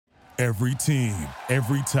Every team,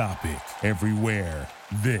 every topic, everywhere.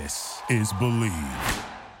 This is Believe.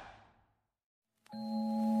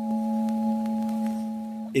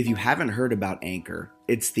 If you haven't heard about Anchor,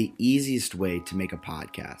 it's the easiest way to make a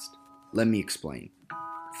podcast. Let me explain.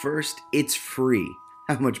 First, it's free.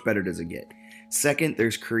 How much better does it get? Second,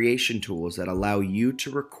 there's creation tools that allow you to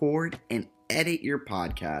record and edit your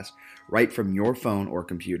podcast right from your phone or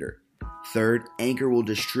computer. Third, Anchor will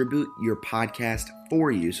distribute your podcast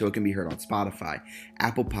for you so it can be heard on Spotify,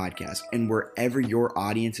 Apple Podcasts, and wherever your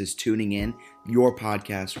audience is tuning in, your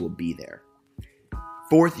podcast will be there.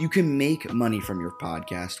 Fourth, you can make money from your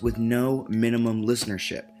podcast with no minimum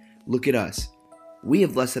listenership. Look at us. We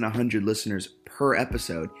have less than 100 listeners per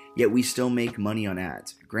episode, yet we still make money on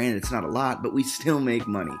ads. Granted, it's not a lot, but we still make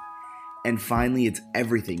money. And finally, it's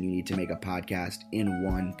everything you need to make a podcast in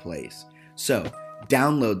one place. So,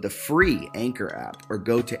 download the free Anchor app or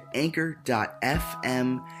go to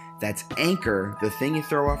anchor.fm. That's Anchor, the thing you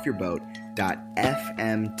throw off your boat,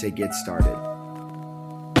 .fm to get started.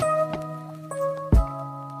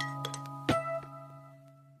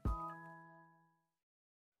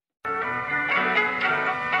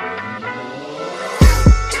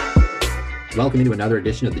 Welcome into another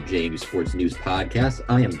edition of the JMU Sports News Podcast.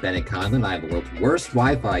 I am Bennett Conlon. I have the world's worst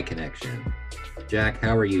Wi-Fi connection. Jack,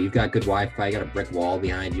 how are you? You've got good Wi-Fi. You got a brick wall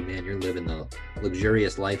behind you, man. You're living the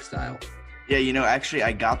luxurious lifestyle. Yeah, actually,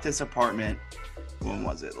 I got this apartment, when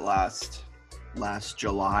was it? Last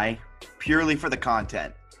July, purely for the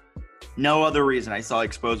content. No other reason. I saw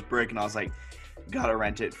exposed brick, and I was like, gotta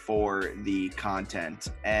rent it for the content.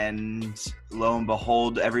 And lo and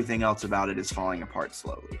behold, everything else about it is falling apart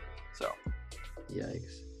slowly. So,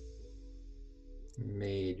 yikes.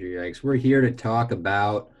 Major yikes. We're here to talk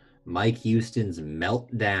about Mike Houston's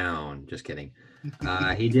meltdown. Just kidding.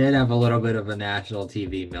 He did have a little bit of a national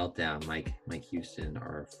TV meltdown. Mike Houston,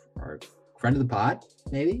 our friend of the pod,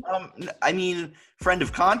 maybe? Friend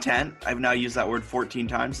of content. I've now used that word 14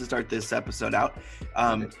 times to start this episode out.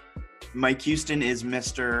 Mike Houston is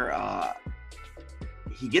Mr.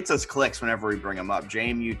 He gets us clicks whenever we bring him up.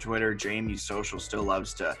 JMU Twitter, JMU Social still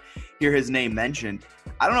loves to hear his name mentioned.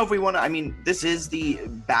 I don't know if we want to, this is the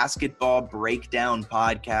basketball breakdown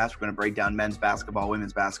podcast. We're going to break down men's basketball,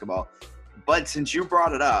 women's basketball. But since you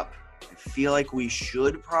brought it up, I feel like we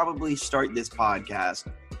should probably start this podcast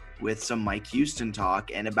with some Mike Houston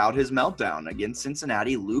talk and about his meltdown against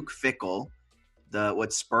Cincinnati. Luke Fickell,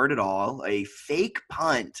 what spurred it all, a fake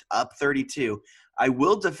punt up 32. I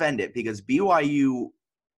will defend it because BYU,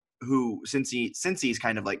 who since he's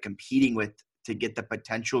kind of like competing to get the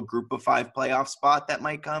potential group of 5 playoff spot that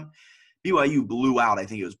might come, BYU blew out, I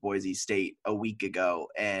think it was Boise State a week ago.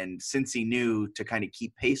 And since he knew to kind of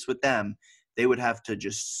keep pace with them, they would have to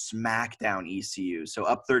just smack down ECU. So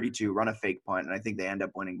up 32, run a fake punt. And I think they end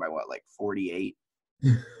up winning by 48?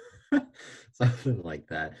 Something like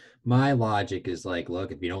that. My logic is like,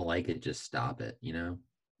 look, if you don't like it, just stop it,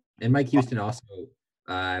 And Mike Houston also,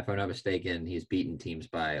 if I'm not mistaken, he's beaten teams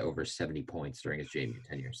by over 70 points during his JMU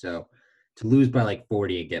tenure. So to lose by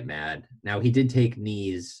 40 and get mad. Now, he did take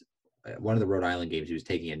knees. One of the Rhode Island games, he was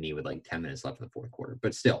taking a knee with 10 minutes left in the fourth quarter.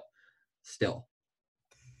 But still,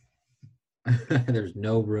 there's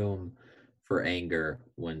no room for anger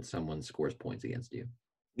when someone scores points against you.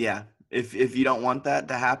 Yeah, if you don't want that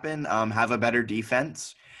to happen, have a better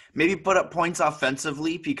defense. Maybe put up points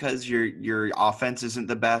offensively because your offense isn't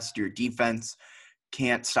the best. Your defense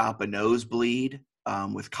can't stop a nosebleed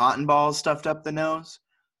with cotton balls stuffed up the nose.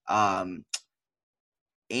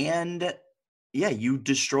 And yeah, you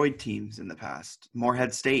destroyed teams in the past.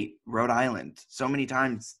 Morehead State, Rhode Island. So many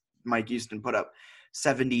times Mike Houston put up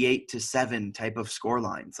 78-7 type of score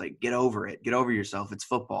lines. Get over it. Get over yourself. It's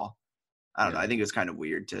football. I don't know. I think it was kind of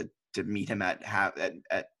weird to meet him at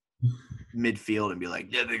midfield and be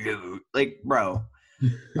like, bro.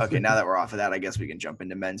 Okay, now that we're off of that, I guess we can jump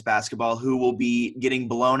into men's basketball, who will be getting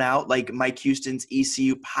blown out like Mike Houston's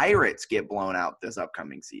ECU Pirates get blown out this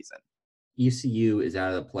upcoming season. ECU is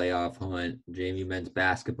out of the playoff hunt. JMU men's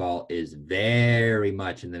basketball is very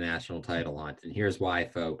much in the national title hunt. And here's why,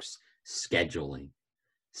 folks. Scheduling.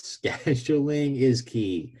 Scheduling is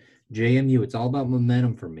key. JMU, it's all about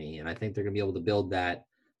momentum for me, and I think they're going to be able to build that.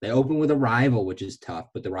 They open with a rival, which is tough,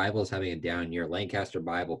 but the rival is having a down year. Lancaster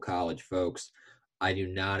Bible College, folks, I do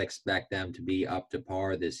not expect them to be up to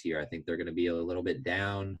par this year. I think they're going to be a little bit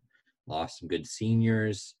down, lost some good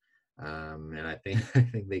seniors, and I think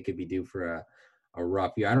they could be due for a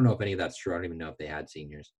rough year. I don't know if any of that's true. I don't even know if they had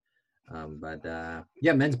seniors. But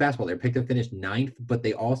men's basketball, they're picked to finish 9th, but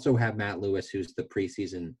they also have Matt Lewis, who's the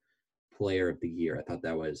preseason player of the year. I thought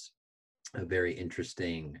that was a very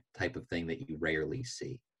interesting type of thing that you rarely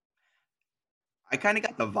see. I kind of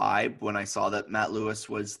got the vibe when I saw that Matt Lewis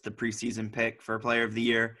was the preseason pick for Player of the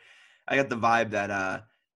Year. I got the vibe that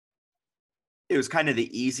it was kind of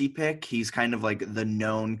the easy pick. He's kind of like the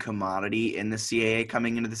known commodity in the CAA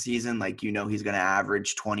coming into the season. Like, he's going to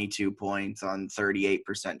average 22 points on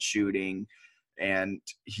 38% shooting, and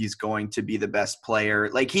he's going to be the best player.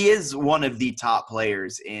 Like, he is one of the top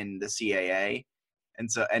players in the CAA.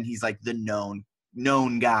 And he's like the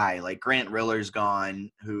known guy. Like, Grant Riller's gone,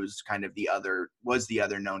 who's kind of the other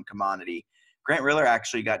known commodity. Grant Riller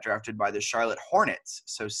actually got drafted by the Charlotte Hornets,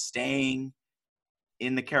 so staying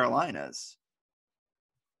in the Carolinas.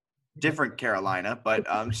 Different Carolina, but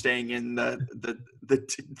staying in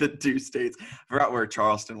the two states. I forgot where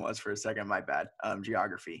Charleston was for a second. My bad.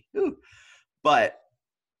 Geography. Ooh. But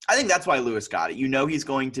I think that's why Lewis got it. He's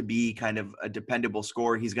going to be kind of a dependable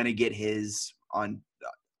scorer. He's going to get his on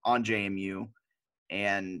JMU,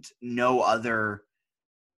 and no other.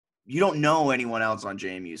 You don't know anyone else on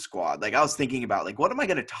JMU's squad. Like, I was thinking about, like, what am I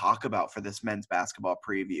going to talk about for this men's basketball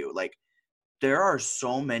preview? Like, there are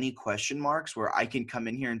so many question marks where I can come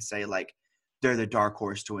in here and say, like, they're the dark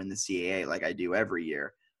horse to win the CAA, like I do every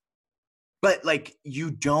year. But, like,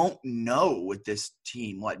 you don't know with this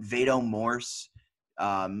team. What, Vado Morse,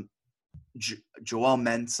 Joel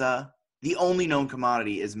Mensah, the only known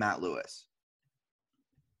commodity is Matt Lewis.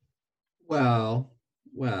 Well,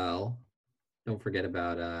 don't forget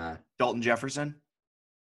about Dalton Jefferson.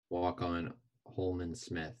 Walk on Holman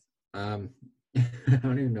Smith. I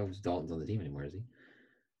don't even know if Dalton's on the team anymore, is he? I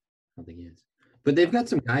don't think he is. But they've got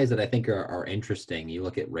some guys that I think are interesting. You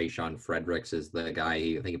look at Rayshon Fredericks as the guy,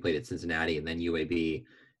 I think he played at Cincinnati and then UAB.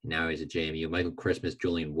 Now he's at JMU. Michael Christmas,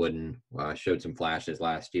 Julian Wooden showed some flashes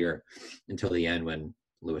last year until the end when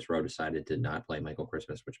Lewis Rowe decided to not play Michael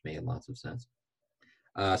Christmas, which made lots of sense.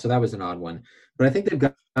 So that was an odd one. But I think they've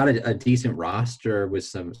got a decent roster with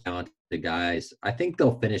some talented guys. I think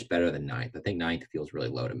they'll finish better than ninth. I think ninth feels really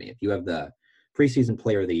low to me. If you have the preseason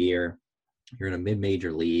player of the year, you're in a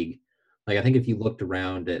mid-major league. Like, I think if you looked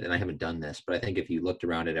around at, and I haven't done this, but I think if you looked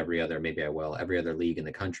around at every other league in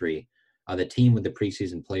the country, the team with the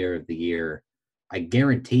preseason player of the year, I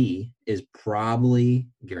guarantee is probably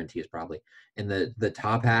in the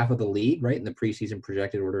top half of the league, right? In the preseason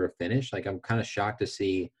projected order of finish. Like, I'm kind of shocked to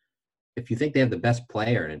see if you think they have the best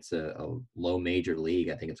player and it's a low major league,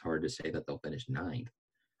 I think it's hard to say that they'll finish ninth.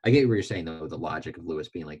 I get what you're saying, though, the logic of Lewis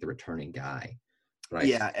being like the returning guy. Right?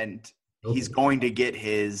 Yeah, and he's going to get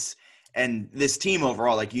his – and this team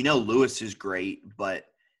overall, like, Lewis is great, but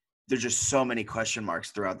there's just so many question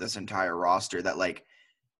marks throughout this entire roster that, like,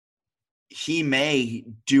 he may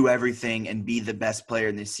do everything and be the best player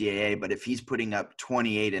in the CAA, but if he's putting up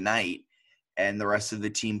 28 a night and the rest of the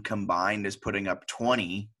team combined is putting up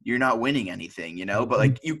 20, you're not winning anything, But,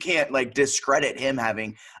 like, you can't, like, discredit him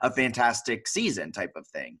having a fantastic season type of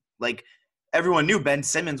thing. Like, everyone knew Ben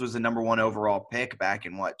Simmons was the number one overall pick back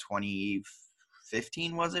in,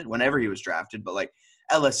 2015, was it? Whenever he was drafted. But, like,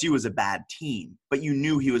 LSU was a bad team, but you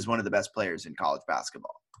knew he was one of the best players in college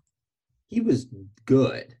basketball. He was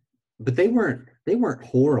good. But they weren't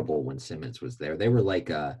horrible when Simmons was there. They were like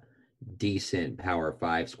a decent Power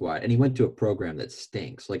 5 squad. And he went to a program that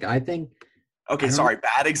stinks. Like, I think – Okay, sorry,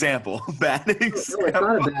 bad example. Bad example. No, it's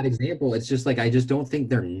not a bad example. It's just like I just don't think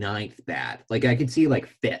they're ninth bad. Like, I could see like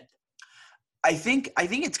fifth. I think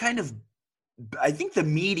it's kind of – I think the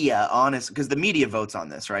media, because the media votes on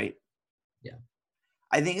this, right? Yeah.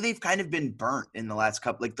 I think they've kind of been burnt in the last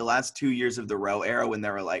couple, like the last 2 years of the Rowe era when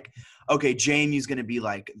they were like, okay, JMU's going to be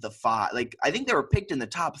like the 5. Like, I think they were picked in the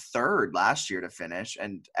top 3rd last year to finish,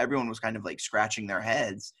 and everyone was kind of like scratching their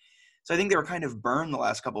heads. So I think they were kind of burned the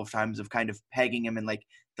last couple of times of kind of pegging him in like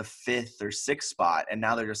the 5th or 6th spot. And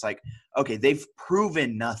now they're just like, okay, they've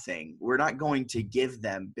proven nothing. We're not going to give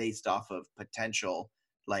them based off of potential.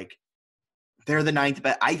 Like, they're the 9th,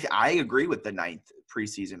 but I agree with the 9th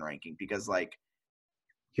preseason ranking because, like,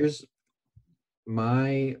 here's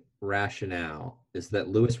my rationale is that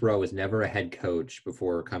Lewis Rowe was never a head coach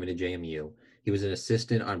before coming to JMU. He was an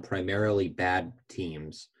assistant on primarily bad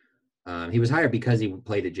teams. He was hired because he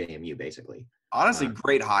played at JMU, basically. Honestly,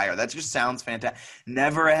 great hire. That just sounds fantastic.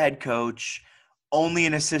 Never a head coach, only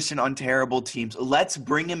an assistant on terrible teams. Let's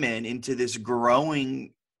bring him into this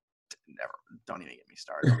growing – never. Don't even get me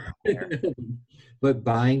started. But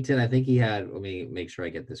Byington, I think he had – let me make sure I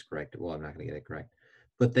get this correct. Well, I'm not going to get it correct.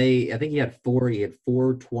 But I think he had four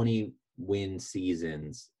 20-win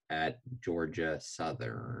seasons at Georgia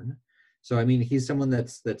Southern. So, I mean, he's someone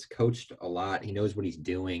that's coached a lot. He knows what he's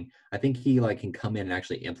doing. I think he, like, can come in and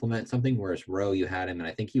actually implement something, whereas Rowe, you had him, and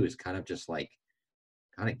I think he was kind of just, like,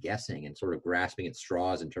 kind of guessing and sort of grasping at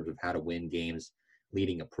straws in terms of how to win games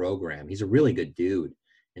leading a program. He's a really good dude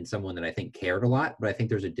and someone that I think cared a lot, but I think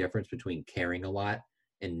there's a difference between caring a lot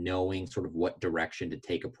and knowing sort of what direction to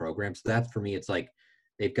take a program. So that's, for me, it's like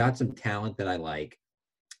they've got some talent that I like.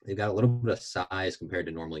 They've got a little bit of size compared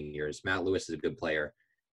to normal years. Matt Lewis is a good player,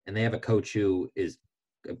 and they have a coach who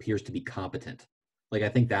appears to be competent. Like, I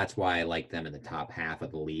think that's why I like them in the top half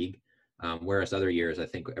of the league. Whereas other years, I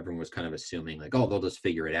think everyone was kind of assuming like, oh, they'll just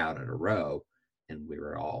figure it out in a row, and we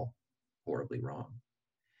were all horribly wrong.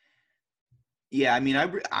 Yeah, I mean,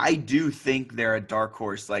 I do think they're a dark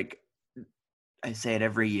horse. Like, I say it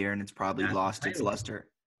every year, and it's probably lost its luster.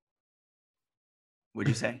 What'd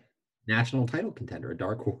you say? National title contender, a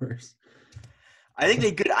dark horse. I think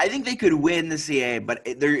they could. I think they could win the CAA, but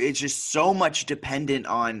it's just so much dependent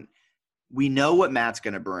on. We know what Matt's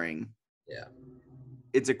going to bring. Yeah.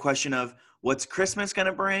 It's a question of what's Christmas going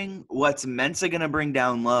to bring, what's Mensa going to bring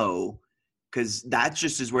down low, because that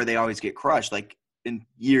just is where they always get crushed. Like in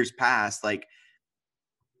years past, like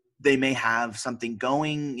they may have something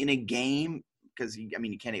going in a game. Because, I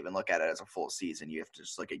mean, you can't even look at it as a full season. You have to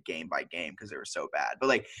just look at game by game because they were so bad. But,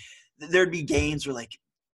 like, there'd be games where, like,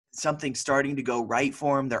 something's starting to go right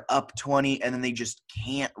for them. They're up 20, and then they just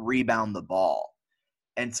can't rebound the ball.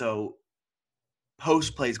 And so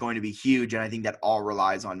post play is going to be huge, and I think that all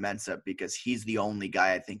relies on Mensa because he's the only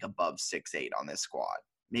guy I think above 6'8" on this squad.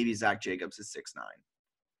 Maybe Zach Jacobs is 6'9".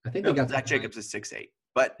 I think they got Zach Jacobs is 6'8".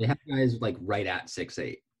 But they have guys, like, right at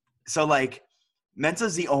 6'8". So, like,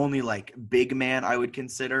 Mensa's the only, like, big man I would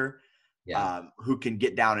consider who can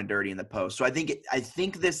get down and dirty in the post. So I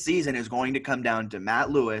think this season is going to come down to Matt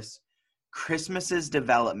Lewis, Christmas's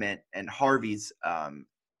development, and Harvey's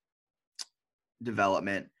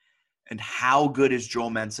development, and how good is Joel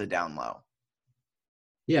Mensa down low?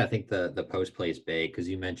 Yeah, I think the post play is big because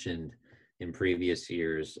you mentioned in previous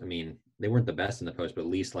years, I mean, they weren't the best in the post, but at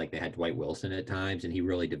least like they had Dwight Wilson at times, and he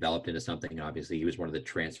really developed into something. Obviously, he was one of the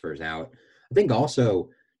transfers out. I think also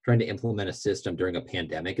trying to implement a system during a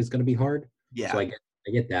pandemic is going to be hard. Yeah. So I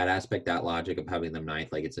get that aspect, that logic of having them ninth.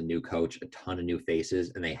 Like, it's a new coach, a ton of new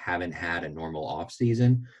faces, and they haven't had a normal off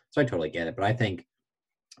season. So I totally get it. But I think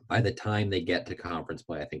by the time they get to conference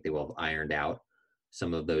play, I think they will have ironed out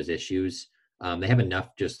some of those issues. They have enough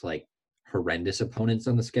just like horrendous opponents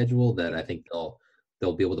on the schedule that I think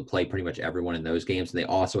they'll be able to play pretty much everyone in those games. And they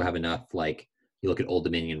also have enough, like, you look at Old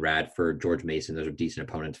Dominion, Radford, George Mason, those are decent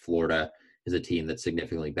opponents. Florida is a team that's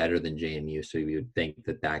significantly better than JMU, so you would think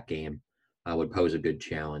that game would pose a good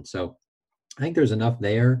challenge. So I think there's enough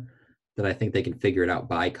there that I think they can figure it out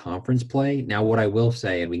by conference play. Now, what I will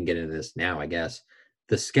say, and we can get into this now, I guess,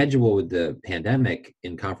 the schedule with the pandemic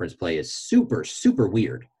in conference play is super, super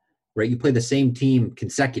weird, right? You play the same team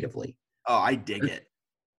consecutively. Oh, I dig it.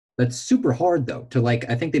 That's super hard, though, to, like,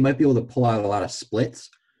 I think they might be able to pull out a lot of splits,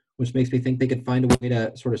 which makes me think they could find a way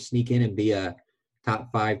to sort of sneak in and be a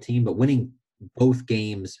top 5 team, but winning both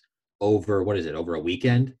games over, what is it, over a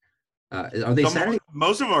weekend? Are they Saturday?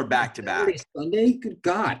 Most of them are back-to-back. Sunday? Good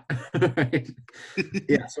God.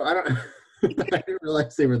 Yeah, so I didn't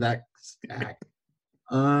realize they were that stacked.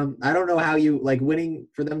 I don't know how you, like,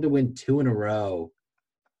 for them to win 2 in a row.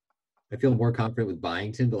 I feel more confident with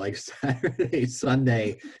Byington, but like Saturday,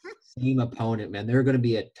 Sunday, same opponent, man. There are going to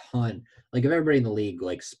be a ton. Like, if everybody in the league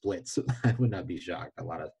like splits, I would not be shocked. A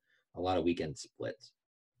lot of weekend splits.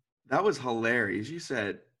 That was hilarious. You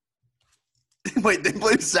said, wait, they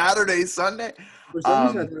played Saturday, Sunday? For some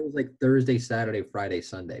reason, I thought it was like Thursday, Saturday, Friday,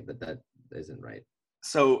 Sunday, but that isn't right.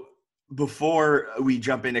 So before we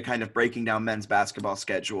jump into kind of breaking down men's basketball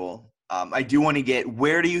schedule, I do want to get,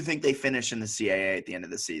 where do you think they finish in the CAA at the end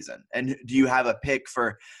of the season? And do you have a pick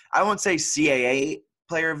for, I won't say CAA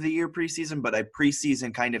player of the year preseason, but a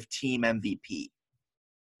preseason kind of team MVP?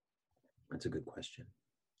 That's a good question.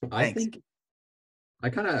 Thanks. I think I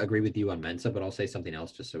kind of agree with you on Mensa, but I'll say something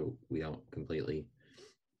else just so we don't completely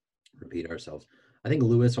repeat ourselves. I think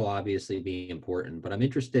Lewis will obviously be important, but I'm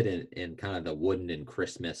interested in kind of the Wooden and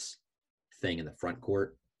Christmas thing in the front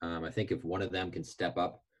court. I think if one of them can step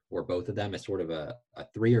up, or both of them as sort of a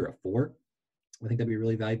 3 or a 4, I think that'd be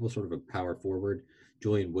really valuable, sort of a power forward.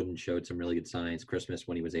 Julian Wooden showed some really good signs. Christmas,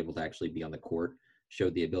 when he was able to actually be on the court,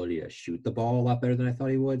 showed the ability to shoot the ball a lot better than I thought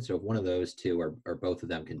he would. So if one of those two or both of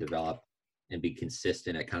them can develop and be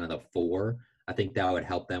consistent at kind of the 4, I think that would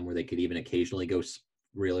help them, where they could even occasionally go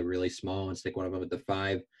really, really small and stick one of them at the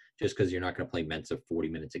 5, just because you're not going to play Mensa 40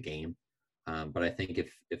 minutes a game. But I think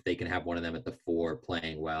if they can have one of them at the 4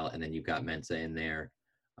 playing well, and then you've got Mensa in there,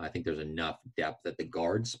 I think there's enough depth at the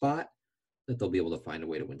guard spot that they'll be able to find a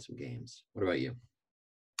way to win some games. What about you?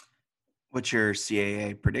 What's your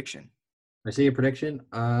CAA prediction? I see a prediction.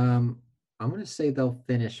 I'm going to say they'll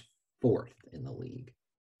finish 4th in the league.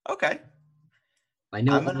 Okay. I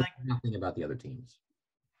know I'm gonna nothing about the other teams.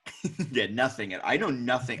 yeah, nothing. I know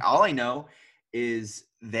nothing. All I know is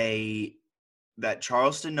that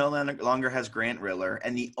Charleston no longer has Grant Riller,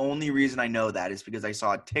 and the only reason I know that is because I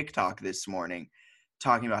saw a TikTok this morning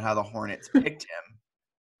talking about how the Hornets picked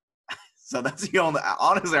him. So that's the only.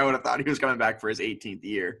 Honestly, I would have thought he was coming back for his 18th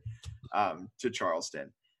year to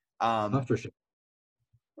Charleston. Hofstra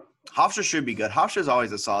should be good. Hofstra is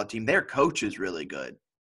always a solid team. Their coach is really good.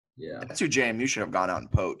 Yeah. That's who JMU should have gone out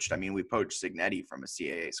and poached. I mean, we poached Signetti from a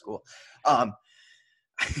CAA school. I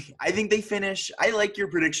think they finish. I like your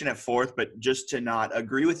prediction at 4th, but just to not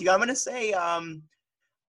agree with you, I'm gonna say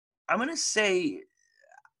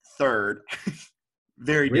 3rd.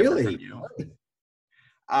 Very different from you.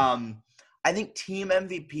 I think team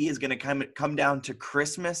MVP is gonna come down to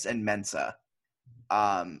Christmas and Mensa.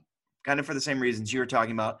 Kind of for the same reasons you were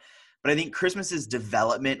talking about. But I think Christmas's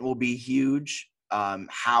development will be huge.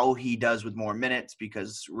 How he does with more minutes,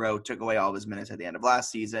 because Rowe took away all of his minutes at the end of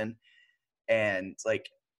last season. And like,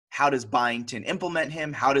 how does Byington implement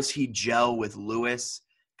him? How does he gel with Lewis?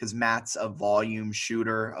 Because Matt's a volume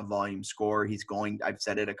shooter, a volume scorer. I've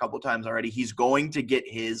said it a couple times already, he's going to get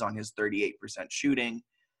his on his 38% shooting.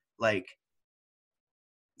 Like,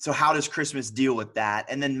 so how does Christmas deal with that?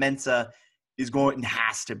 And then Mensa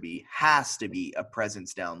has to be a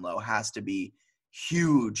presence down low, has to be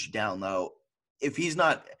huge down low. If he's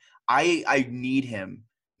not, I need him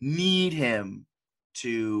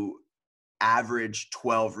to average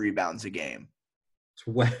 12 rebounds a game.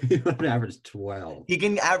 12, average 12. He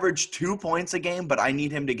can average 2 points a game, but I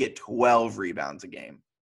need him to get 12 rebounds a game.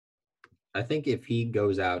 I think if he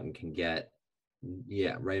goes out and can get,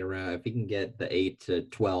 right around, if he can get the 8 to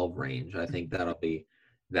 12 range, I think that'll be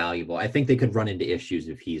valuable. I think they could run into issues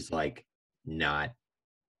if he's like not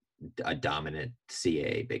a dominant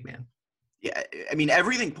CAA big man. Yeah, I mean,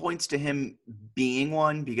 everything points to him being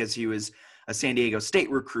one because he was a San Diego State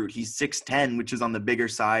recruit. He's 6'10", which is on the bigger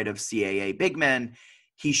side of CAA big men.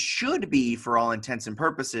 He should be, for all intents and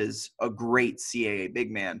purposes, a great CAA big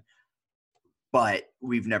man, but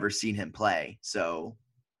we've never seen him play. So,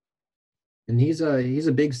 and he's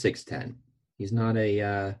a big 6'10". He's not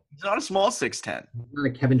a small 6'10". Not a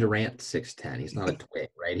Kevin Durant 6'10". He's not a twig,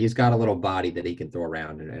 right? He's got a little body that he can throw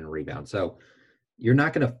around and rebound. So you're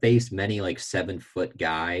not going to face many like 7-foot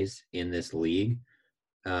guys in this league,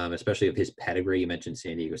 especially of his pedigree. You mentioned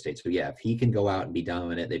San Diego State. So yeah, if he can go out and be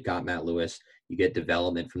dominant, they've got Matt Lewis. You get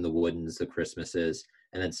development from the Woodens, the Christmases,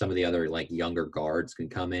 and then some of the other like younger guards can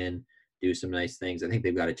come in, do some nice things. I think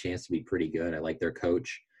they've got a chance to be pretty good. I like their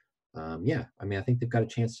coach. I mean, I think they've got a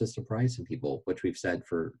chance to surprise some people, which we've said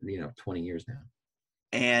for 20 years now.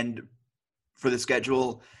 And for the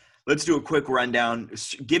schedule, let's do a quick rundown.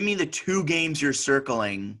 Give me the 2 games you're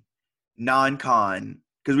circling non-con,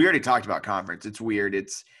 because we already talked about conference. It's weird.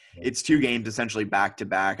 It's 2 games essentially back to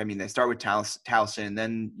back. I mean, they start with Towson,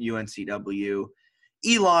 then UNCW,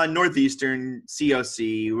 Elon, Northeastern,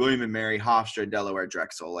 COC, William and Mary, Hofstra, Delaware,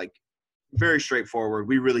 Drexel. Like, very straightforward.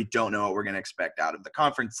 We really don't know what we're going to expect out of the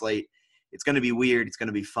conference slate. It's going to be weird. It's going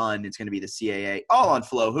to be fun. It's going to be the CAA, all on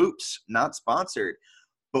Flow Hoops, not sponsored.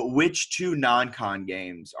 But which 2 non-con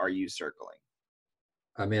games are you circling?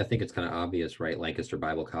 I mean, I think it's kind of obvious, right? Lancaster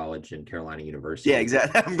Bible College and Carolina University. Yeah,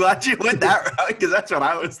 exactly. I'm glad you went that route because that's what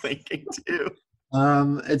I was thinking too.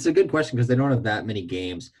 It's a good question because they don't have that many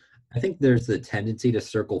games. I think there's the tendency to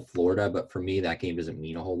circle Florida, but for me, that game doesn't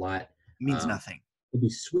mean a whole lot. It means nothing. It'd be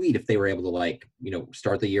sweet if they were able to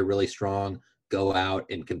start the year really strong, go out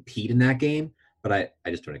and compete in that game. But I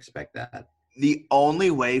just don't expect that. The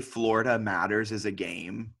only way Florida matters as a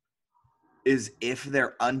game is if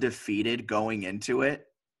they're undefeated going into it.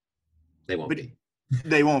 They won't be.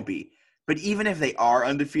 They won't be. But even if they are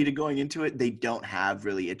undefeated going into it, they don't have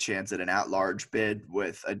really a chance at an at-large bid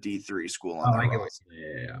with a D3 school on their roster.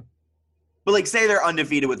 Yeah. But like, say they're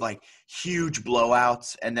undefeated with like huge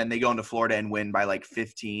blowouts, and then they go into Florida and win by like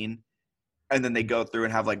 15, and then they go through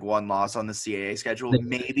and have like 1 loss on the CAA schedule.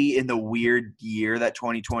 Maybe in the weird year that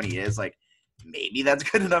 2020 is, like, maybe that's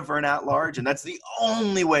good enough for an at-large, and that's the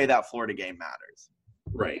only way that Florida game matters.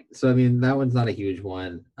 Right. So, I mean, that one's not a huge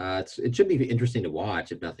one. It should be interesting to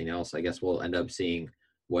watch, if nothing else. I guess we'll end up seeing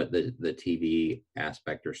what the TV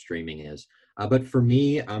aspect or streaming is. But for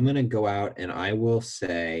me, I'm going to go out and I'm going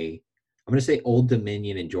to say Old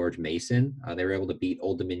Dominion and George Mason. They were able to beat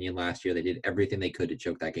Old Dominion last year. They did everything they could to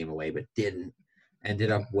choke that game away, but didn't.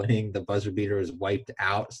 Ended up winning. The buzzer beater was wiped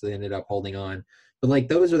out, so they ended up holding on. But, like,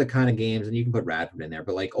 those are the kind of games, and you can put Radford in there,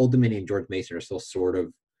 but, like, Old Dominion and George Mason are still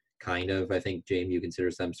kind of, I think JMU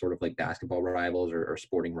considers them sort of like basketball rivals or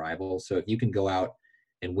sporting rivals. So if you can go out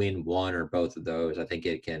and win one or both of those, I think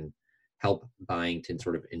it can help Byington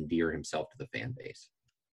sort of endear himself to the fan base.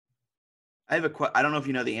 I have I don't know if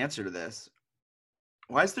you know the answer to this.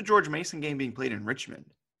 Why is the George Mason game being played in Richmond?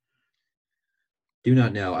 Do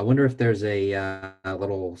not know. I wonder if there's a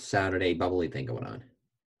little Saturday bubbly thing going on.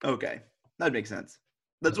 Okay, that makes sense.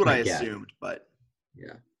 That's what I assumed, but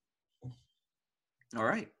yeah. All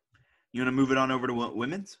right. You want to move it on over to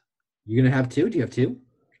women's? You're gonna have two? Do you have two?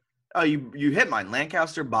 Oh, you hit mine.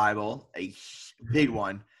 Lancaster Bible, a big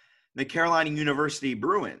one. The Carolina University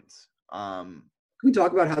Bruins. Can we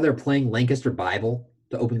talk about how they're playing Lancaster Bible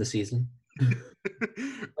to open the season?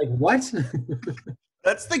 Like what?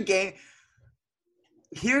 That's the game.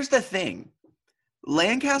 Here's the thing.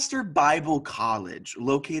 Lancaster Bible College,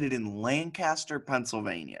 located in Lancaster,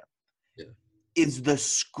 Pennsylvania, is the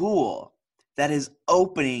school that is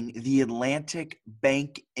opening the Atlantic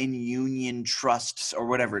Bank and Union Trusts, or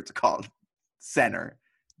whatever it's called, center.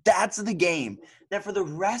 That's the game that for the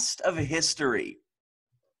rest of history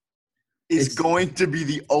is going to be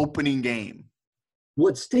the opening game. Well,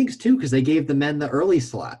 it stinks too because they gave the men the early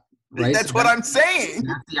slot, right? That's what I'm saying.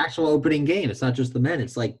 That's the actual opening game. It's not just the men.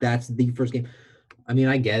 It's like that's the first game. I mean,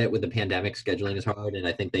 I get it with the pandemic, scheduling is hard, and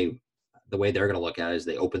I think the way they're going to look at it is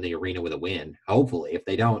they open the arena with a win. Hopefully, if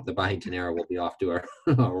they don't, the Byington era will be off to a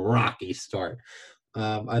rocky start.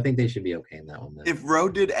 I think they should be okay in that one. Then. If Roe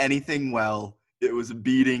did anything well, it was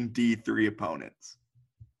beating D3 opponents.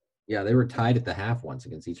 Yeah, they were tied at the half once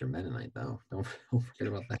against Eastern Mennonite, though. Don't forget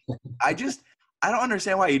about that. I don't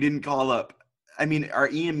understand why you didn't call up. I mean, are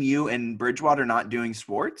EMU and Bridgewater not doing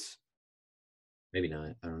sports? Maybe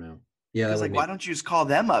not. I don't know. Yeah, like, why don't you just call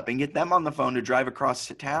them up and get them on the phone to drive across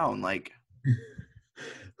to town? Like,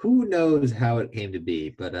 who knows how it came to be,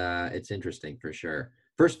 but it's interesting for sure.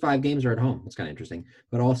 First 5 games are at home. That's kind of interesting,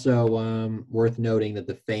 but also worth noting that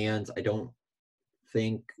the fans, I don't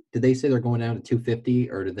think, did they say they're going down to 250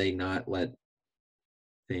 or did they not let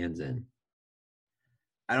fans in?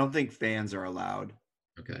 I don't think fans are allowed.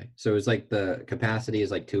 Okay, so it's like the capacity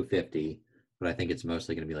is like 250, but I think it's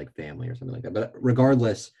mostly going to be like family or something like that. But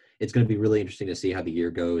regardless, it's going to be really interesting to see how the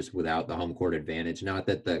year goes without the home court advantage. Not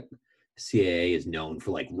that the CAA is known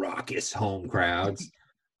for like raucous home crowds,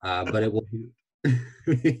 but it will be,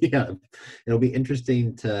 yeah, it'll be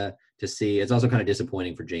interesting to see. It's also kind of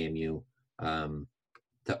disappointing for JMU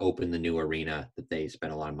to open the new arena that they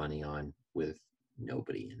spent a lot of money on with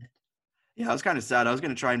nobody in it. Yeah, I was kind of sad. I was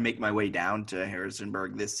going to try and make my way down to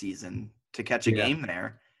Harrisonburg this season to catch a game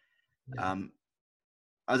there. Yeah.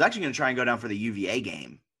 I was actually going to try and go down for the UVA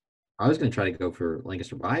game. I was going to try to go for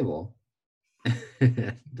Lancaster Bible.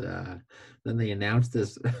 And then they announced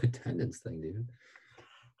this attendance thing, dude.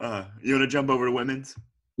 You want to jump over to women's?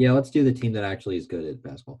 Yeah, let's do the team that actually is good at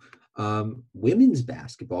basketball. Women's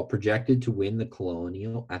basketball projected to win the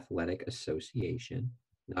Colonial Athletic Association.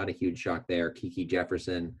 Not a huge shock there. Kiki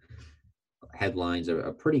Jefferson headlines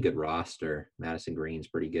a pretty good roster. Madison Green's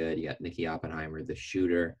pretty good. You got Nikki Oppenheimer, the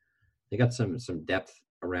shooter. They got some depth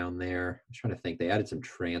around there. I'm trying to think. They added some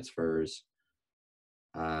transfers.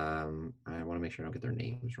 I want to make sure I don't get their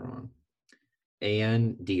names wrong.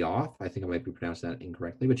 Ann Dioff, I think I might be pronouncing that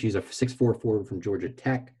incorrectly, but she's a 6'4" forward from Georgia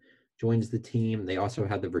Tech, joins the team. They also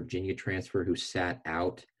had the Virginia transfer who sat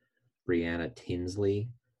out Brianna Tinsley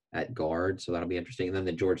at guard, so that'll be interesting. And then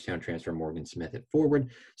the Georgetown transfer, Morgan Smith at forward.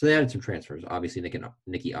 So they added some transfers. Obviously,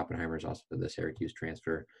 Nikki Oppenheimer is also the Syracuse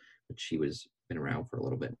transfer, but she was been around for a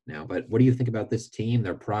little bit now. But what do you think about this team,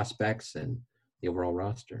 their prospects, and the overall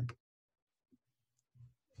roster?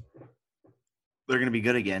 They're going to be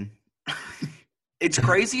good again. It's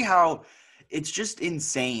crazy how it's just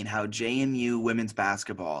insane how JMU women's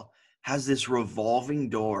basketball has this revolving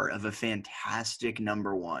door of a fantastic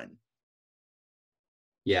number one.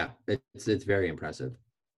 Yeah, it's very impressive.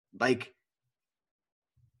 Like,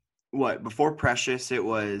 what, before Precious it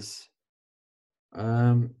was?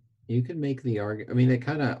 You can make the argument. I mean, it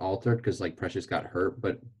kind of altered because like Precious got hurt,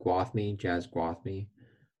 but Jazz Gwathmey,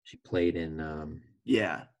 she played in a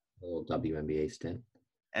little WNBA stint.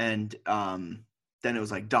 And then it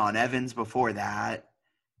was like Dawn Evans before that.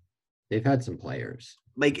 They've had some players.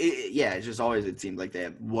 Like, it's just always, it seemed like they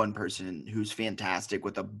have one person who's fantastic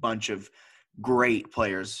with a bunch of great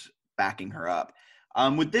players backing her up.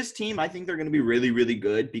 With this team, I think they're going to be really, really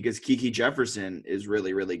good because Kiki Jefferson is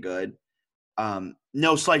really, really good.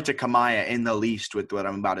 No slight to Kamaya in the least with what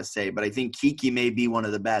I'm about to say, but I think Kiki may be one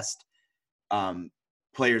of the best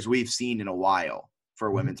players we've seen in a while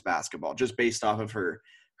for women's basketball, just based off of her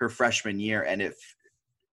freshman year. And if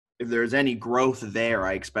there's any growth there,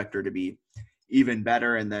 I expect her to be even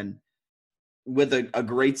better. And then with a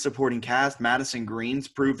great supporting cast. Madison Green's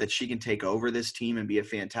proved that she can take over this team and be a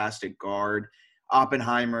fantastic guard.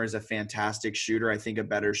 Oppenheimer is a fantastic shooter. I think a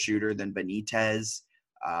better shooter than Benitez.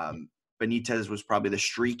 Benitez was probably the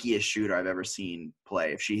streakiest shooter I've ever seen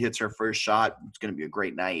play. If she hits her first shot, it's going to be a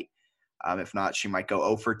great night. If not, she might go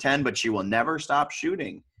 0 for 10, but she will never stop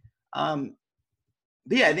shooting. But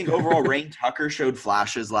yeah, I think overall Rain Tucker showed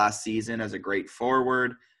flashes last season as a great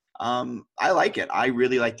forward. I like it. I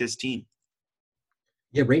really like this team.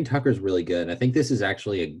 Yeah, Rain Tucker's really good. I think this is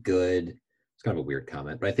actually a good, it's kind of a weird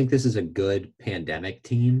comment, but I think this is a good pandemic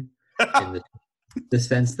team in the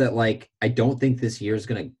sense that, like, I don't think this year is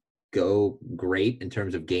going to go great in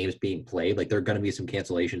terms of games being played. Like, there are going to be some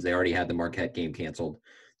cancellations. They already had the Marquette game canceled.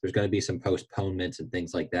 There's going to be some postponements and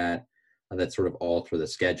things like that that sort of alter the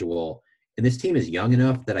schedule. And this team is young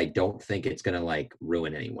enough that I don't think it's going to, like,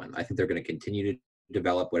 ruin anyone. I think they're going to continue to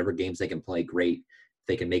develop whatever games they can play. Great. If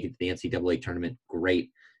they can make it to the NCAA tournament, great.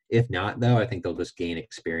 If not, though, I think they'll just gain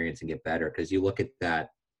experience and get better. Because you look at that,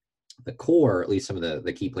 the core, at least some of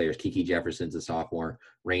the key players, Kiki Jefferson's a sophomore,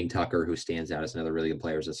 Rain Tucker, who stands out as another really good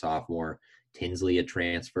player, is a sophomore, Tinsley, a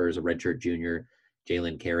transfer, is a redshirt junior,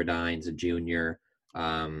 Jalen Carradine's a junior.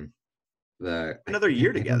 Another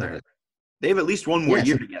year together. They have at least one more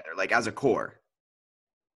year together, like as a core.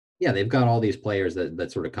 Yeah, they've got all these players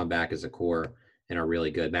that sort of come back as a core and are really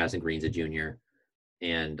good. Madison Green's a junior.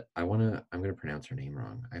 And I'm going to pronounce her name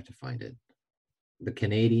wrong. I have to find it. The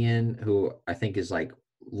Canadian, who I think is like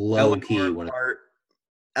low key.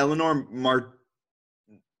 Eleanor Mart.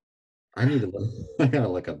 I gotta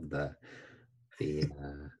look up the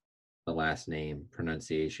last name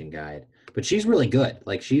pronunciation guide. But she's really good.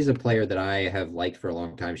 Like, she's a player that I have liked for a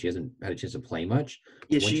long time. She hasn't had a chance to play much.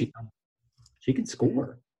 Yeah, she can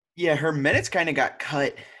score. Yeah, her minutes kind of got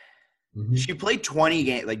cut. Mm-hmm. She played 20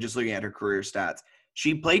 games, like just looking at her career stats.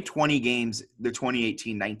 She played 20 games. The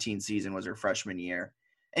 2018-19 season was her freshman year.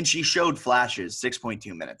 And she showed flashes,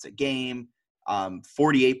 6.2 minutes a game,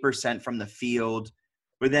 48% from the field.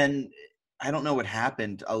 But then I don't know what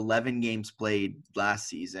happened. 11 games played last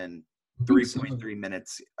season, 3.3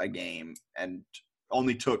 minutes a game, and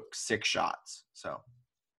only took 6 shots. So,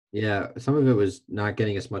 yeah, some of it was not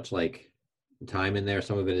getting as much like time in there.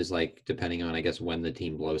 Some of it is like depending on, I guess, when the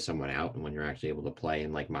team blows someone out and when you're actually able to play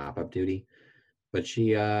in like mop-up duty. But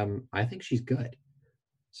she, I think she's good.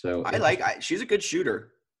 So she's a good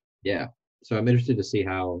shooter. Yeah. So I'm interested to see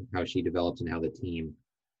how she develops and how the team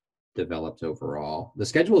develops overall. The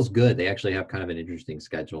schedule is good. They actually have kind of an interesting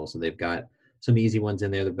schedule. So they've got some easy ones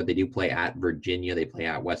in there, but they do play at Virginia. They play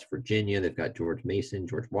at West Virginia. They've got George Mason,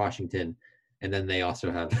 George Washington. And then they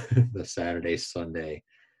also have the Saturday, Sunday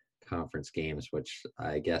conference games, which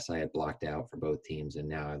I guess I had blocked out for both teams. And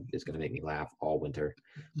now it's going to make me laugh all winter.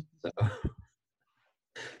 So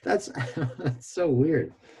that's so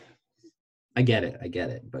weird. I get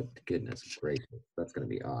it, but goodness gracious, that's going to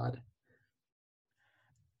be odd.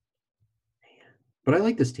 But I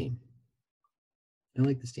like this team.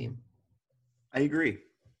 I agree.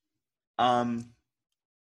 I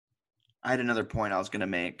had another point I was going to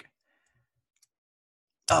make.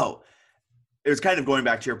 Oh, it was kind of going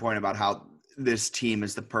back to your point about how this team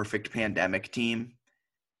is the perfect pandemic team.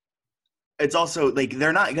 It's also like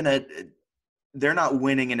they're not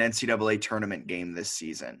winning an NCAA tournament game this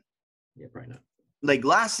season. Yeah, probably not. Like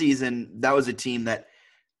last season, that was a team that,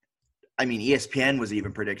 I mean, ESPN was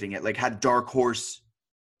even predicting it, like had dark horse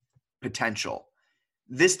potential.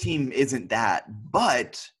 This team isn't that,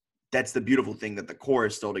 but that's the beautiful thing, that the core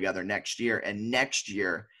is still together next year. And next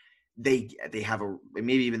year, they have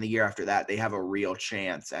maybe even the year after that, they have a real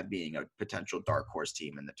chance at being a potential dark horse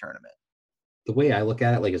team in the tournament. The way I look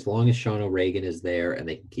at it, like as long as Sean O'Regan is there and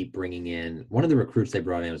they can keep bringing in, one of the recruits they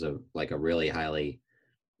brought in was a really highly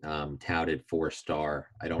touted 4-star.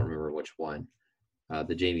 I don't remember which one.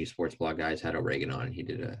 The JMU Sports Blog guys had O'Regan on, and he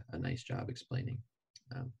did a nice job explaining.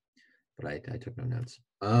 But I took no notes.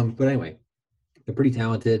 But anyway, they're pretty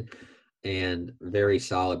talented and very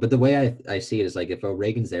solid. But the way I see it is, like, if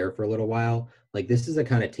O'Regan's there for a little while, like, this is the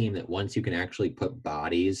kind of team that once you can actually put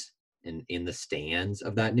bodies in the stands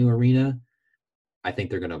of that new arena, I think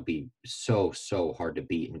they're going to be so hard to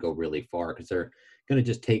beat and go really far, because they're going to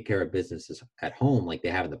just take care of businesses at home like they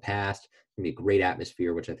have in the past. It's going to be a great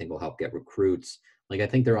atmosphere, which I think will help get recruits. Like, I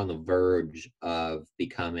think they're on the verge of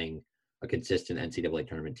becoming a consistent NCAA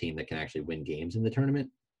tournament team that can actually win games in the tournament.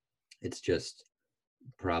 It's just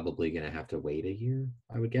probably going to have to wait a year,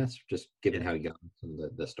 I would guess, just given how young some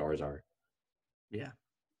of the stars are. Yeah.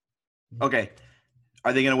 Okay.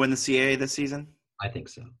 Are they going to win the CAA this season? I think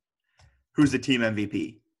so. Who's the team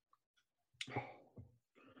MVP?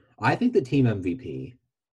 I think the team MVP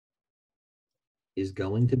is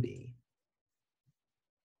going to be.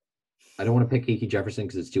 I don't want to pick Kiki Jefferson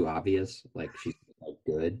because it's too obvious. Like, she's like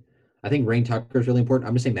good. I think Rain Tucker is really important.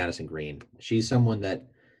 I'm going to say Madison Green. She's someone that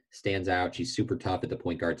stands out. She's super tough at the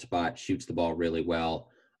point guard spot, shoots the ball really well.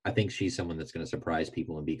 I think she's someone that's going to surprise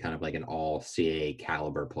people and be kind of like an all CAA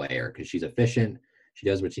caliber player because she's efficient. She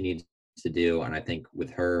does what she needs to do. And I think with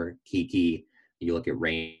her, Kiki, you look at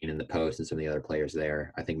Rain in the post and some of the other players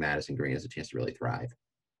there, I think Madison Green has a chance to really thrive.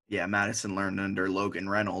 Yeah, Madison learned under Logan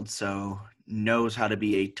Reynolds, so knows how to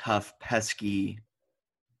be a tough, pesky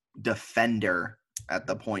defender at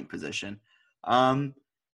the point position.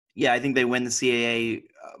 Yeah, I think they win the CAA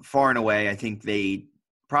far and away. I think they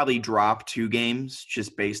probably drop 2 games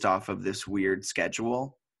just based off of this weird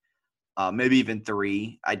schedule, maybe even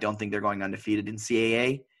 3. I don't think they're going undefeated in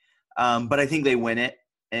CAA, but I think they win it,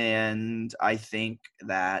 and I think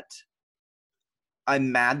that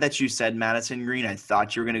I'm mad that you said Madison Green. I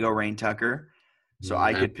thought you were going to go Rain Tucker, so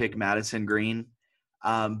I could pick Madison Green.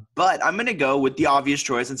 But I'm going to go with the obvious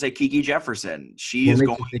choice and say Kiki Jefferson. She's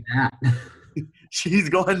going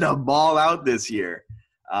to ball out this year.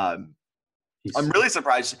 I'm really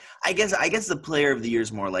surprised. I guess the player of the year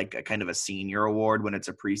is more like a kind of a senior award when it's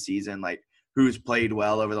a preseason, like who's played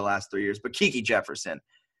well over the last 3 years. But Kiki Jefferson,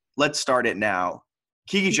 let's start it now.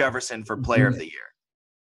 Kiki Jefferson for player of the year.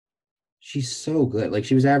 She's so good. Like,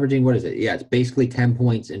 she was averaging, what is it? Yeah, it's basically 10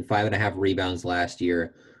 points and 5.5 rebounds last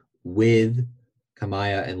year with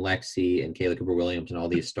Kamaya and Lexi and Kayla Cooper-Williams and all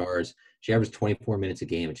these stars. She averaged 24 minutes a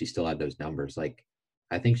game, and she still had those numbers. Like,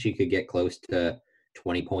 I think she could get close to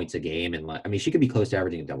 20 points a game. And, I mean, she could be close to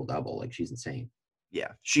averaging a double-double. Like, she's insane.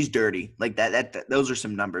 Yeah, she's dirty. Like, that those are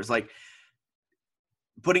some numbers. Like,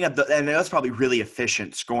 putting up and that's probably really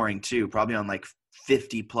efficient scoring, too. Probably on, like,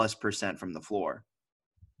 50+% from the floor.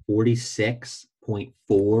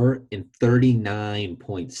 46.4 and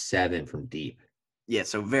 39.7 from deep. Yeah,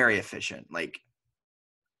 so very efficient. Like,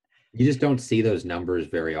 you just don't see those numbers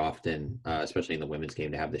very often, especially in the women's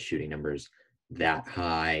game, to have the shooting numbers that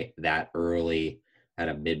high, that early at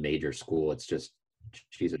a mid-major school. It's just,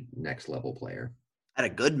 she's a next level player. At a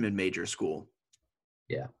good mid-major school.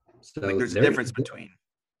 Yeah. So like, there's a difference between.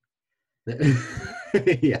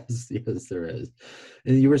 Yes, there is.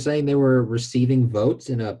 And you were saying they were receiving votes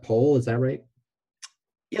in a poll, is that right?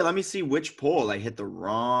 Yeah, let me see which poll. I hit the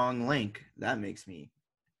wrong link. That makes me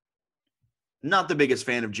not the biggest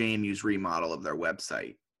fan of JMU's remodel of their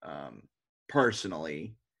website,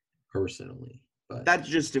 personally. But that's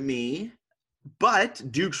just me. But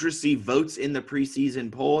Dukes received votes in the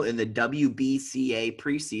preseason poll in the WBCA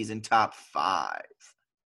preseason top 5.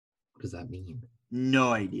 What does that mean?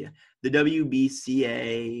 No idea. The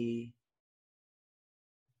WBCA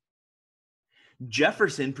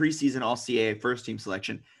Jefferson preseason All-CAA first-team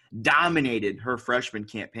selection dominated her freshman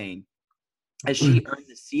campaign as she earned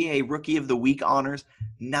the CAA Rookie of the Week honors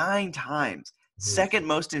 9 times, second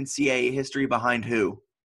most in CAA history behind who?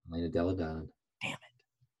 Elena Deladon. Damn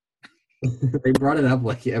it. They brought it up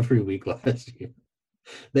like every week last year.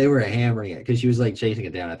 They were hammering it because she was like chasing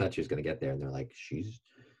it down. I thought she was going to get there, and they're like, she's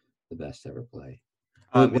the best to ever play.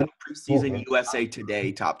 Preseason USA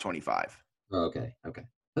Today top 25. Oh, okay.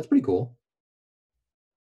 That's pretty cool.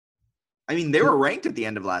 I mean, they were ranked at the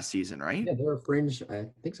end of last season, right? Yeah, they're a fringe. I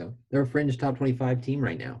think so. They're a fringe top 25 team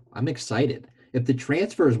right now. I'm excited. If the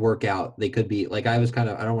transfers work out, they could be like, I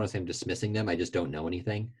don't want to say I'm dismissing them. I just don't know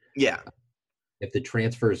anything. Yeah. If the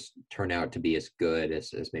transfers turn out to be as good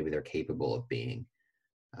as maybe they're capable of being,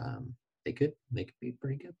 they could be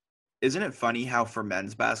pretty good. Isn't it funny how for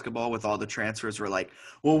men's basketball with all the transfers we're like,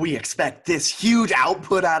 well, we expect this huge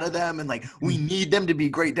output out of them and like we need them to be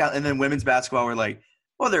great down. And then women's basketball, we're like,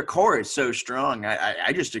 well, their core is so strong.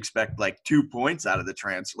 I just expect like 2 points out of the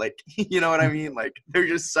transfer. Like, you know what I mean? Like, there's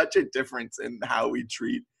just such a difference in how we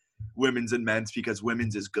treat women's and men's because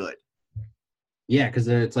women's is good. Yeah, because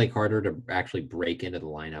it's like harder to actually break into the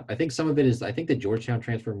lineup. I think some of it is, I think the Georgetown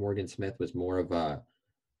transfer, Morgan Smith, was more of a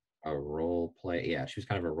role play. Yeah, she was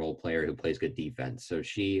kind of a role player who plays good defense. So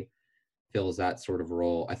she fills that sort of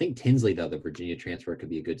role. I think Tinsley, though, the Virginia transfer,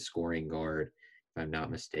 could be a good scoring guard, if I'm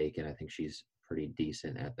not mistaken. I think she's pretty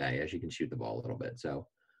decent at that. Yeah, she can shoot the ball a little bit. So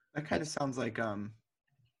that kind of sounds like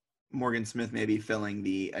Morgan Smith maybe filling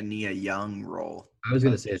the Ania Young role. I was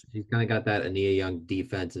going to say she's kind of got that Ania Young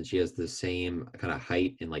defense, and she has the same kind of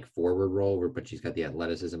height and like forward role, but she's got the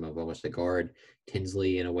athleticism of almost a guard.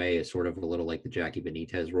 Tinsley, in a way, is sort of a little like the Jackie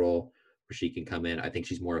Benitez role, where she can come in. I think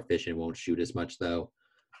she's more efficient, won't shoot as much though.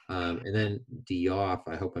 And then Dioff,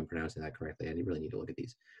 I hope I'm pronouncing that correctly. I really need to look at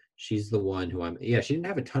these. She's the one who she didn't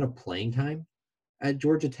have a ton of playing time at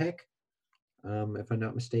Georgia Tech, if I'm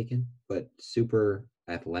not mistaken, but super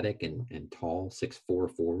athletic and tall,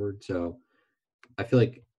 6'4" forward. So I feel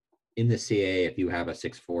like in the CAA, if you have a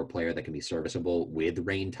 6'4" player that can be serviceable with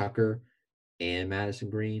Rain Tucker and Madison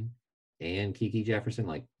Green and Kiki Jefferson,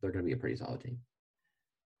 like they're going to be a pretty solid team.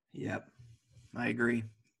 Yep, I agree.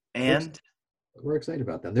 And we're excited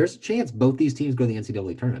about them. There's a chance both these teams go to the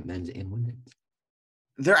NCAA tournament, men's and women's.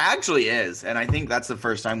 There actually is, and I think that's the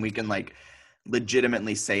first time we can like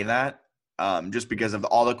legitimately say that. Just because of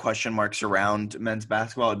all the question marks around men's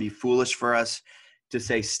basketball, it'd be foolish for us to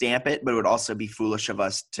say stamp it, but it would also be foolish of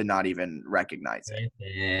us to not even recognize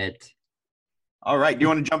it. All right. Do you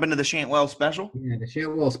want to jump into the Shantwell special? Yeah, the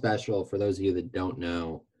Shantwell special, for those of you that don't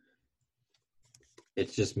know,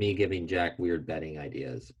 it's just me giving Jack weird betting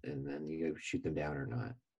ideas, and then you shoot them down or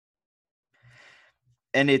not.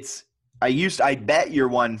 And I bet your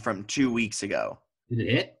one from 2 weeks ago. Did it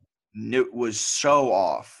hit? It was so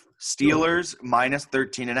off. Steelers minus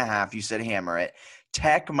 13.5. You said hammer it.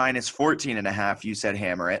 Tech minus 14.5. You said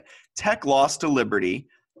hammer it. Tech lost to Liberty,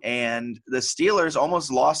 and the Steelers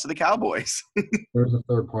almost lost to the Cowboys. There's a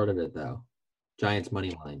third part of it, though. Giants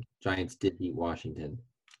money line. Giants did beat Washington.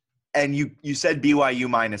 And you said BYU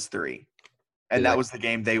minus 3, and that was the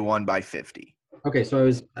game they won by 50. Okay, so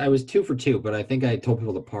I was 2 for 2, but I think I told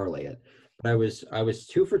people to parlay it. But I was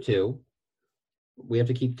 2 for 2. We have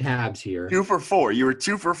to keep tabs here. 2 for 4. You were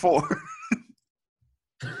 2 for 4.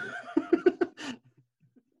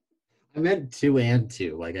 I meant 2 and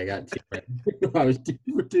 2. Like I got 2. I was 2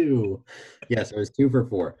 for 2. Yes, I was 2 for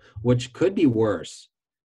 4, which could be worse.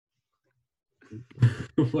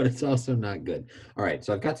 But it's also not good. All right,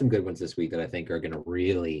 so I've got some good ones this week that I think are going to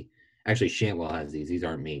really – actually, Shantwell has these. These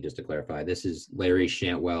aren't me, just to clarify. This is Larry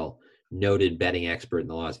Shantwell, noted betting expert in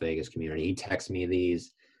the Las Vegas community. He texts me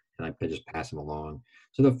these, and I just pass them along.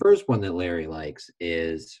 So the first one that Larry likes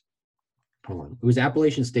is – hold on. It was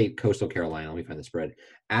Appalachian State, Coastal Carolina. Let me find the spread.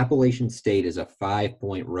 Appalachian State is a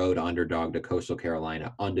 5-point road underdog to Coastal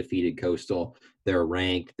Carolina, undefeated Coastal. They're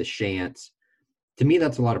ranked, the Shants. To me,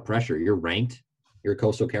 that's a lot of pressure. You're ranked. You're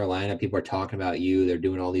Coastal Carolina. People are talking about you. They're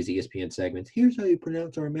doing all these ESPN segments. Here's how you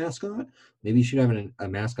pronounce our mascot. Maybe you should have a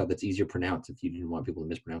mascot that's easier to pronounce if you didn't want people to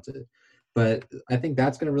mispronounce it. But I think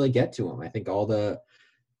that's going to really get to them. I think all the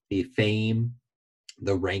fame,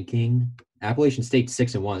 the ranking. Appalachian State's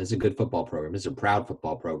 6-1. This is a good football program. This is a proud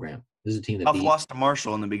football program. This is a team that lost to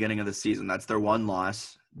Marshall in the beginning of the season. That's their one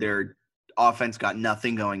loss. Their offense got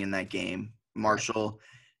nothing going in that game. Marshall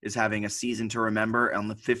is having a season to remember on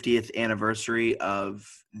the 50th anniversary of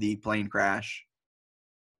the plane crash.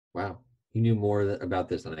 Wow. You knew more about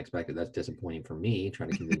this than I expected. That's disappointing for me, trying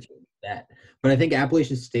to convince you of that. But I think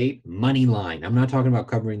Appalachian State, money line. I'm not talking about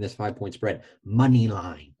covering this 5-point spread. Money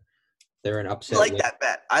line. They're an upset. I like that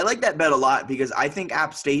bet. I like that bet a lot because I think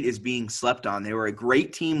App State is being slept on. They were a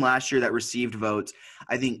great team last year that received votes.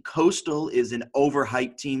 I think Coastal is an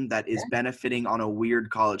overhyped team that is benefiting on a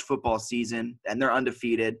weird college football season, and they're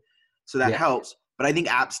undefeated, so that helps. But I think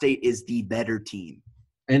App State is the better team.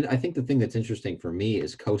 And I think the thing that's interesting for me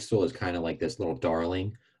is Coastal is kind of like this little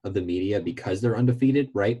darling of the media because they're undefeated,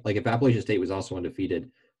 right? Like if Appalachian State was also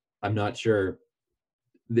undefeated, I'm not sure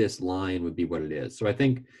this line would be what it is. So I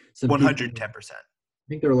think 110%. I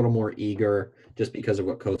think they're a little more eager just because of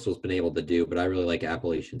what Coastal's been able to do, but I really like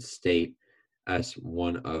Appalachian State as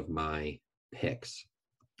one of my picks.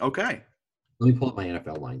 Okay. Let me pull up my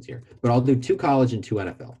NFL lines here, but I'll do 2 college and 2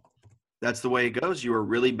 NFL. That's the way it goes. You were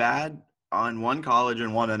really bad on 1 college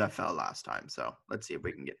and 1 NFL last time, so let's see if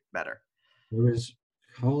we can get better. There was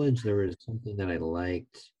college. There was something that I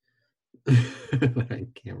liked, but I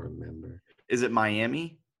can't remember. Is it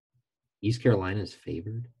Miami? East Carolina is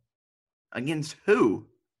favored. Against who?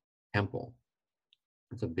 Temple.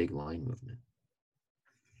 That's a big line movement.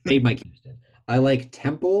 Fade Mike Houston. I like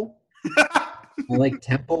Temple. I like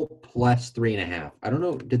Temple plus 3.5. I don't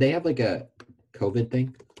know. Did they have like a COVID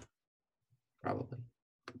thing? Probably.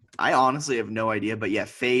 I honestly have no idea, but yeah,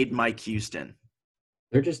 fade Mike Houston.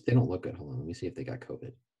 They don't look good. Hold on. Let me see if they got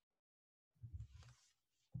COVID.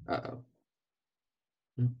 Uh-oh.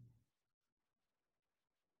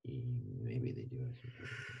 Maybe they do.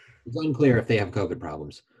 It's unclear if they have COVID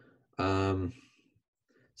problems.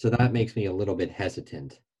 So that makes me a little bit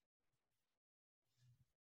hesitant.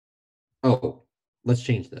 Oh, let's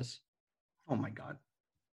change this. Oh, my God.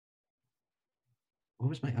 What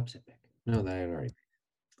was my upset pick? No, that I had already.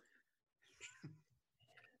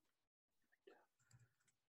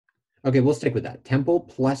 Okay, we'll stick with that. Temple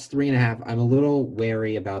plus 3.5. I'm a little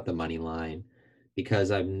wary about the money line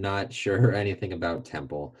because I'm not sure anything about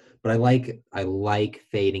Temple, but I like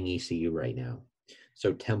fading ECU right now.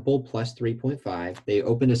 So Temple plus 3.5. They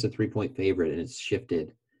opened as a 3-point favorite and it's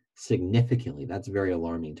shifted significantly. That's very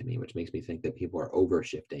alarming to me, which makes me think that people are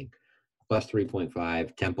overshifting. Plus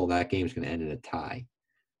 3.5. Temple, that game's going to end in a tie.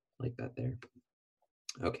 Like that there.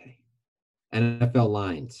 Okay. NFL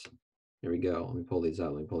lines. Here we go. Let me pull these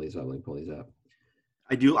up.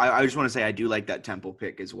 I just want to say I do like that Temple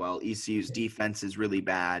pick as well. ECU's defense is really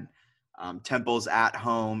bad. Temple's at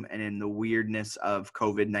home, and in the weirdness of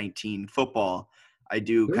COVID-19 football, I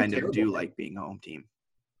do like being a home team.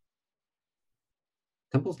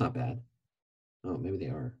 Temple's not bad. Oh, maybe they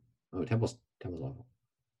are. Oh, Temple's awful.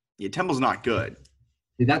 Yeah, Temple's not good.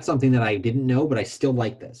 See, that's something that I didn't know, but I still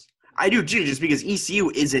like this. I do too, just because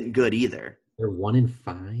ECU isn't good either. They're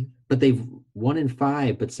 1-5, but they've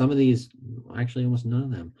 1-5. But some of these, actually, almost none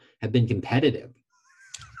of them have been competitive.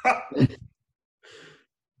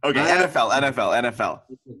 Okay, NFL.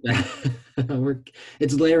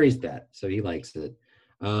 It's Larry's bet, so he likes it.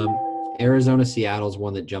 Arizona, Seattle's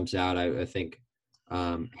one that jumps out. I think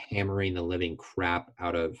hammering the living crap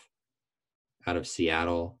out of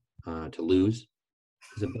Seattle to lose.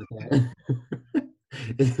 Is a bet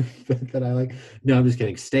that I like. No, I'm just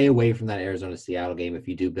kidding. Stay away from that Arizona Seattle game. If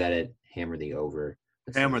you do bet it, hammer the over.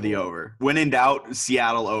 Hammer the over. When in doubt,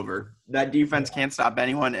 Seattle over. That defense can't stop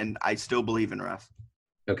anyone, and I still believe in Russ.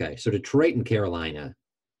 Okay, so Detroit and Carolina.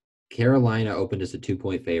 Carolina opened as a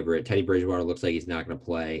 2-point favorite. Teddy Bridgewater looks like he's not going to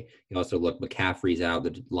play. You also look, McCaffrey's out.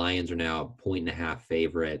 The Lions are now a 1.5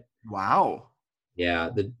 favorite. Wow. Yeah,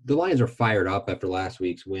 the Lions are fired up after last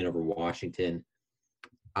week's win over Washington.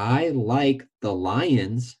 I like the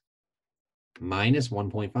Lions minus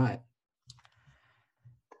 1.5.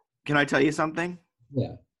 Can I tell you something?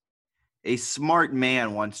 Yeah. A smart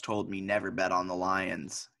man once told me never bet on the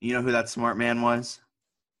Lions. You know who that smart man was?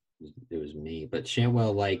 It was me, but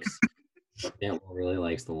Shantwell really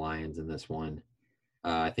likes the Lions in this one.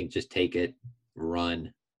 I think just take it,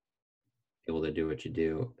 run, able to do what you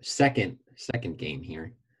do. Second game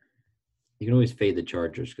here. You can always fade the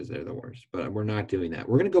Chargers because they're the worst, but we're not doing that.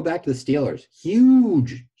 We're going to go back to the Steelers.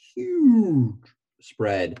 Huge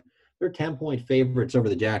spread. They're 10-point favorites over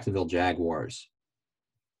the Jacksonville Jaguars.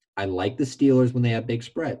 I like the Steelers when they have big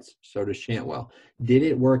spreads. So does Shantwell. Did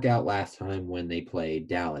it work out last time when they played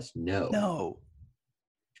Dallas? No.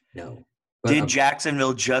 But, did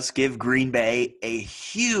Jacksonville just give Green Bay a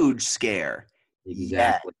huge scare?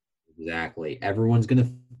 Exactly. Everyone's going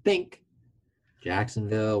to think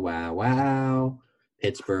Jacksonville, wow.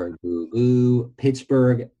 Pittsburgh, boo.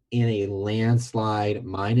 Pittsburgh in a landslide,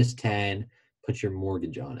 minus 10. Put your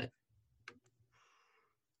mortgage on it.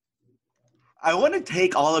 I want to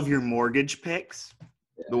take all of your mortgage picks,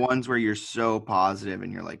 the ones where you're so positive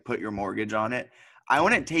and you're like, put your mortgage on it. I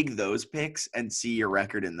want to take those picks and see your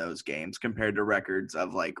record in those games compared to records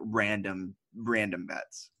of like random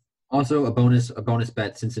bets. Also, a bonus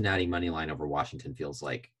bet, Cincinnati money line over Washington feels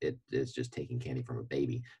like it is just taking candy from a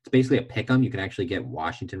baby. It's basically a pick 'em. You can actually get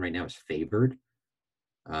Washington right now as favored.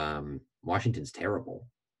 Washington's terrible.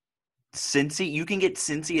 Cincy, you can get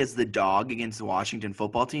Cincy as the dog against the Washington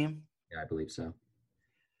football team? Yeah, I believe so.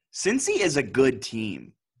 Cincy is a good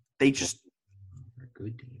team. They're a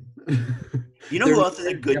good team. You know who else is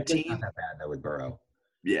a good team? Not that bad, though, with Burrow.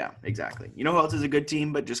 Yeah, exactly. You know who else is a good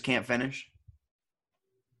team but just can't finish?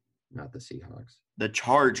 Not the Seahawks. The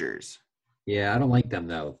Chargers. Yeah, I don't like them,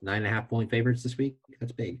 though. 9.5-point favorites this week.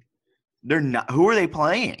 That's big. They're not. Who are they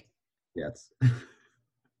playing? Jets.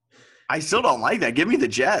 I still don't like that. Give me the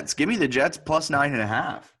Jets. Give me the Jets plus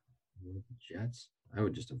 9.5. Jets? I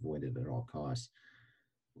would just avoid it at all costs.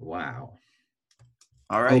 Wow.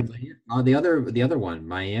 All right. The other one,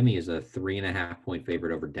 Miami is a 3.5-point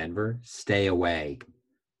favorite over Denver. Stay away.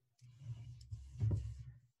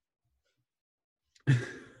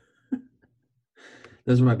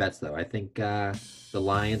 Those are my bets, though. I think the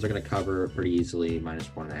Lions are going to cover pretty easily, minus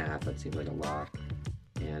 1.5. That seems like a lock.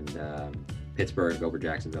 And Pittsburgh over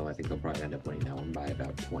Jacksonville, I think they'll probably end up winning that one by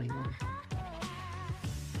about 21.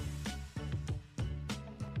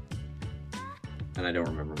 And I don't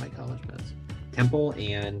remember my college bets. Temple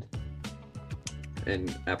and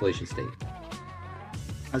Appalachian State.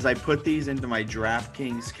 As I put these into my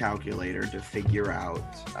DraftKings calculator to figure out.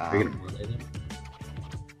 Are you going to parlay them?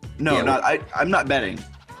 No, Yeah, I'm not betting.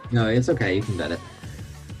 No, it's okay. You can bet it.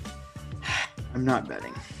 I'm not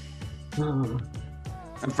betting.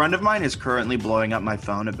 A friend of mine is currently blowing up my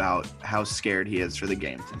phone about how scared he is for the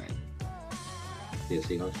game tonight. The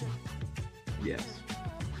Seahawks? Yes.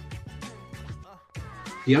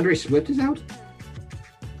 DeAndre Swift is out?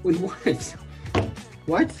 With what?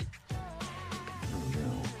 What? Oh,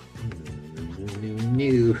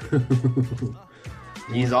 no.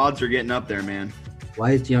 These odds are getting up there, man.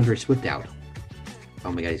 Why is DeAndre Swift out?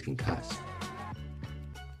 Oh, my God, he's concussed.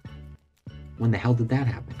 When the hell did that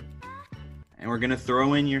happen? And we're going to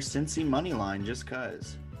throw in your Cincy money line just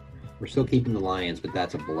because. We're still keeping the Lions, but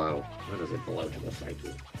that's a blow. What is a blow to the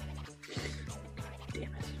psyche? Damn it.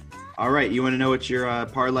 All right, you want to know what your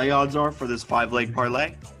parlay odds are for this 5-leg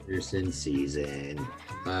parlay? Pearson season.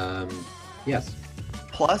 Yes.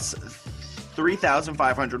 Plus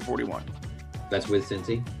 3,541. That's with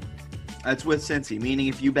Cincy? That's with Cincy, meaning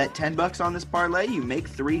if you bet $10 on this parlay, you make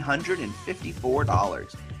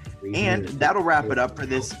 $354. And that'll wrap it up for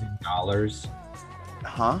this. Dollars.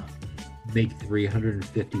 Huh? Make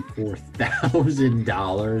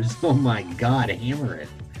 $354,000. Oh my God, hammer it.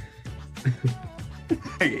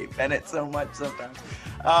 I hate Bennett so much sometimes.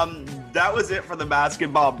 That was it for the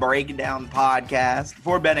Basketball Breakdown podcast.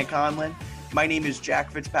 For Bennett Conlin, my name is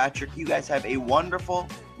Jack Fitzpatrick. You guys have a wonderful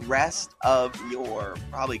rest of your,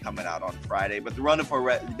 probably coming out on Friday, but the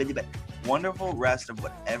wonderful rest of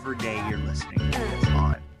whatever day you're listening to this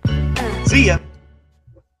on. See ya.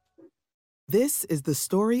 This is the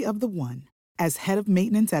story of the one. As head of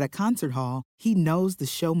maintenance at a concert hall, he knows the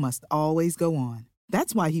show must always go on.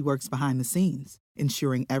 That's why he works behind the scenes,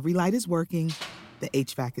 ensuring every light is working, the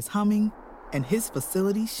HVAC is humming, and his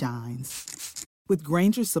facility shines. With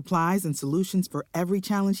Grainger's supplies and solutions for every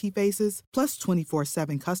challenge he faces, plus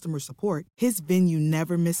 24/7 customer support, his venue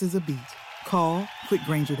never misses a beat. Call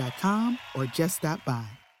quickgrainger.com or just stop by.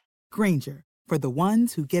 Grainger, for the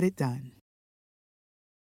ones who get it done.